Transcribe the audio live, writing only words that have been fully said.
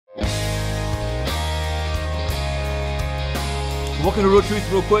Welcome to Real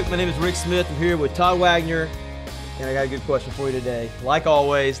Truth Real Quick. My name is Rick Smith. I'm here with Todd Wagner, and I got a good question for you today. Like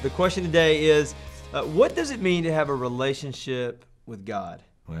always, the question today is, what does it mean to have a relationship with God?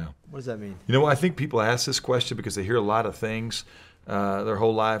 Wow. What does that mean? You know, I think people ask this question because they hear a lot of things their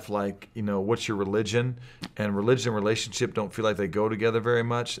whole life, like, you know, what's your religion? And religion and relationship don't feel like they go together very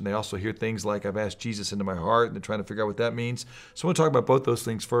much. And they also hear things like, I've asked Jesus into my heart, and they're trying to figure out what that means. So I want to talk about both those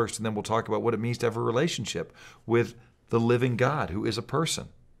things first, and then we'll talk about what it means to have a relationship with the living God, who is a person.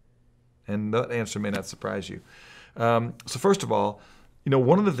 And that answer may not surprise you. So first of all, you know,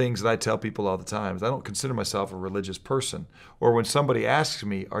 one of the things that I tell people all the time is I don't consider myself a religious person. Or when somebody asks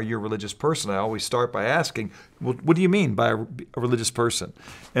me, are you a religious person? I always start by asking, well, what do you mean by a religious person?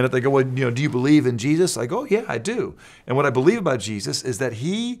 And if they go, well, you know, do you believe in Jesus? I go, yeah, I do. And what I believe about Jesus is that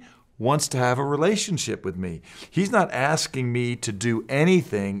he wants to have a relationship with me. He's not asking me to do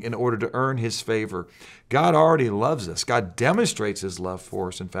anything in order to earn his favor. God already loves us. God demonstrates his love for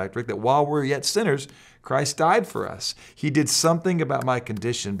us, in fact, Rick, that while we're yet sinners, Christ died for us. He did something about my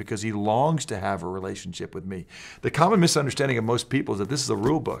condition because he longs to have a relationship with me. The common misunderstanding of most people is that this is a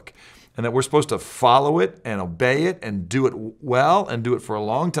rule book and that we're supposed to follow it and obey it and do it well and do it for a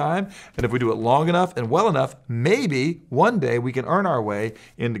long time. And if we do it long enough and well enough, maybe one day we can earn our way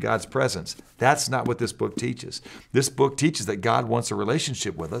into God's presence. That's not what this book teaches. This book teaches that God wants a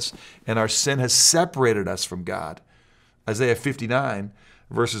relationship with us, and our sin has separated us from God. Isaiah 59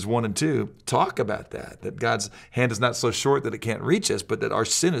 verses 1 and 2 talk about that God's hand is not so short that it can't reach us, but that our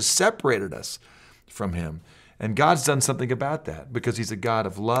sin has separated us from him. And God's done something about that because he's a God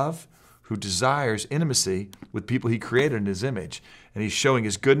of love who desires intimacy with people he created in his image. And he's showing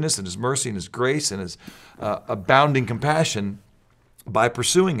his goodness and his mercy and his grace and his abounding compassion by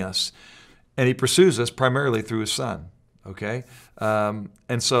pursuing us. And he pursues us primarily through his Son, okay? And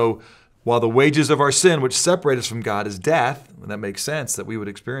so while the wages of our sin, which separate us from God, is death, and that makes sense that we would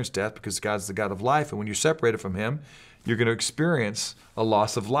experience death because God's the God of life, and when you're separated from him, you're going to experience a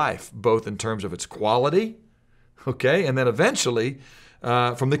loss of life, both in terms of its quality, okay, and then eventually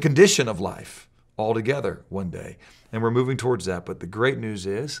from the condition of life altogether one day. And we're moving towards that. But the great news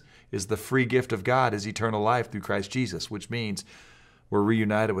is the free gift of God is eternal life through Christ Jesus, which means we're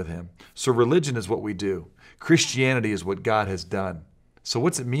reunited with him. So religion is what we do. Christianity is what God has done. So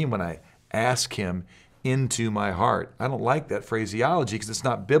what's it mean when I ask him into my heart? I don't like that phraseology because it's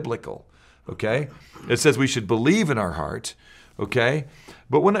not biblical, okay? It says we should believe in our heart, okay?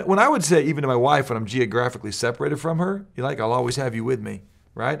 But when I would say, even to my wife, when I'm geographically separated from her, you're like, I'll always have you with me,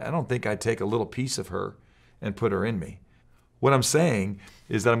 right? I don't think I'd take a little piece of her and put her in me. What I'm saying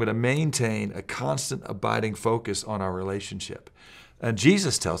is that I'm going to maintain a constant abiding focus on our relationship. And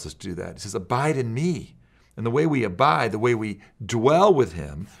Jesus tells us to do that. He says, abide in me. And the way we abide, the way we dwell with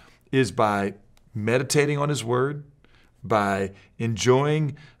him is by meditating on his word, by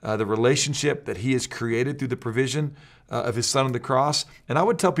enjoying the relationship that he has created through the provision of his Son on the cross. And I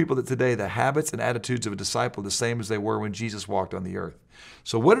would tell people that today the habits and attitudes of a disciple are the same as they were when Jesus walked on the earth.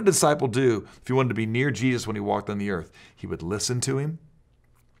 So what did a disciple do if he wanted to be near Jesus when he walked on the earth? He would listen to him.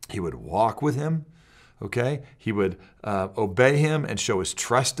 He would walk with him. Okay? He would obey him and show his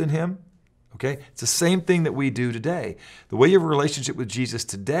trust in him. Okay? It's the same thing that we do today. The way you have a relationship with Jesus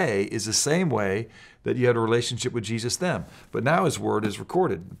today is the same way that you had a relationship with Jesus then. But now his word is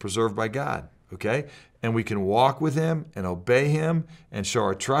recorded and preserved by God. Okay? And we can walk with him and obey him and show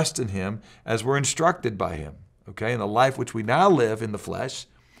our trust in him as we're instructed by him. Okay? In the life which we now live in the flesh,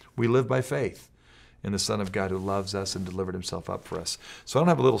 we live by faith in the Son of God who loves us and delivered himself up for us. So I don't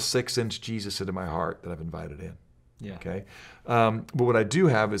have a little 6-inch Jesus into my heart that I've invited in. Yeah. Okay. But what I do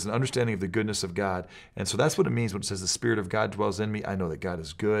have is an understanding of the goodness of God. And so that's what it means when it says the Spirit of God dwells in me. I know that God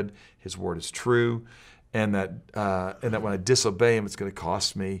is good. His word is true. And that when I disobey him, it's going to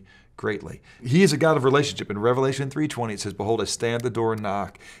cost me greatly. He is a God of relationship. In Revelation 3:20, it says, behold, I stand at the door and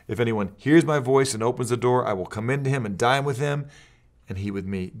knock. If anyone hears my voice and opens the door, I will come into him and dine with him and he with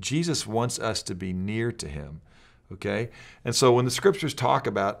me. Jesus wants us to be near to him. Okay. And so when the scriptures talk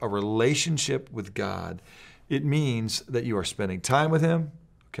about a relationship with God, it means that you are spending time with him,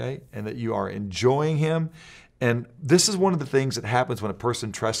 okay, and that you are enjoying him. And this is one of the things that happens when a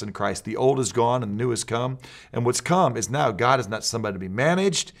person trusts in Christ. The old is gone and the new has come. And what's come is now God is not somebody to be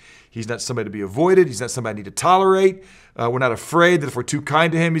managed. He's not somebody to be avoided. He's not somebody I need to tolerate. We're not afraid that if we're too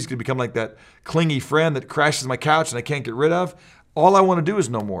kind to him, he's going to become like that clingy friend that crashes my couch and I can't get rid of. All I want to do is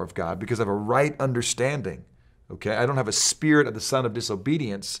know more of God because I have a right understanding. Okay, I don't have a spirit of the son of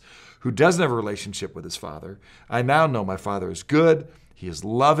disobedience who doesn't have a relationship with his Father. I now know my Father is good. He is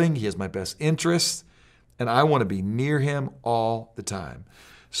loving. He has my best interests. And I want to be near him all the time.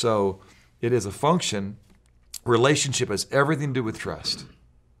 So it is a function Relationship has everything to do with trust,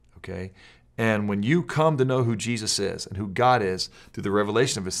 okay? And when you come to know who Jesus is and who God is through the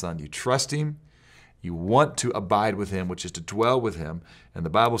revelation of his Son, you trust him, you want to abide with him, which is to dwell with him. And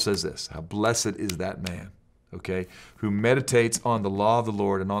the Bible says this, how blessed is that man, okay, who meditates on the law of the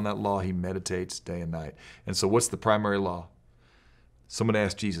Lord, and on that law he meditates day and night. And so what's the primary law? Someone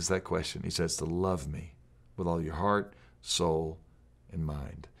asked Jesus that question. He says to love me with all your heart, soul, and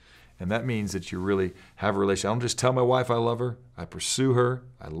mind. And that means that you really have a relationship. I don't just tell my wife I love her. I pursue her.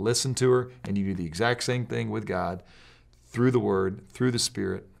 I listen to her. And you do the exact same thing with God through the Word, through the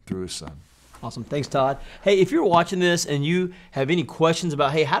Spirit, through his Son. Awesome. Thanks, Todd. Hey, if you're watching this and you have any questions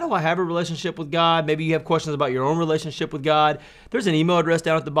about, hey, how do I have a relationship with God? Maybe you have questions about your own relationship with God. There's an email address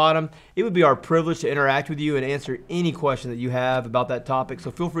down at the bottom. It would be our privilege to interact with you and answer any question that you have about that topic. So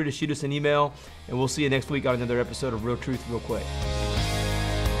feel free to shoot us an email, and we'll see you next week on another episode of Real Truth Real Quick.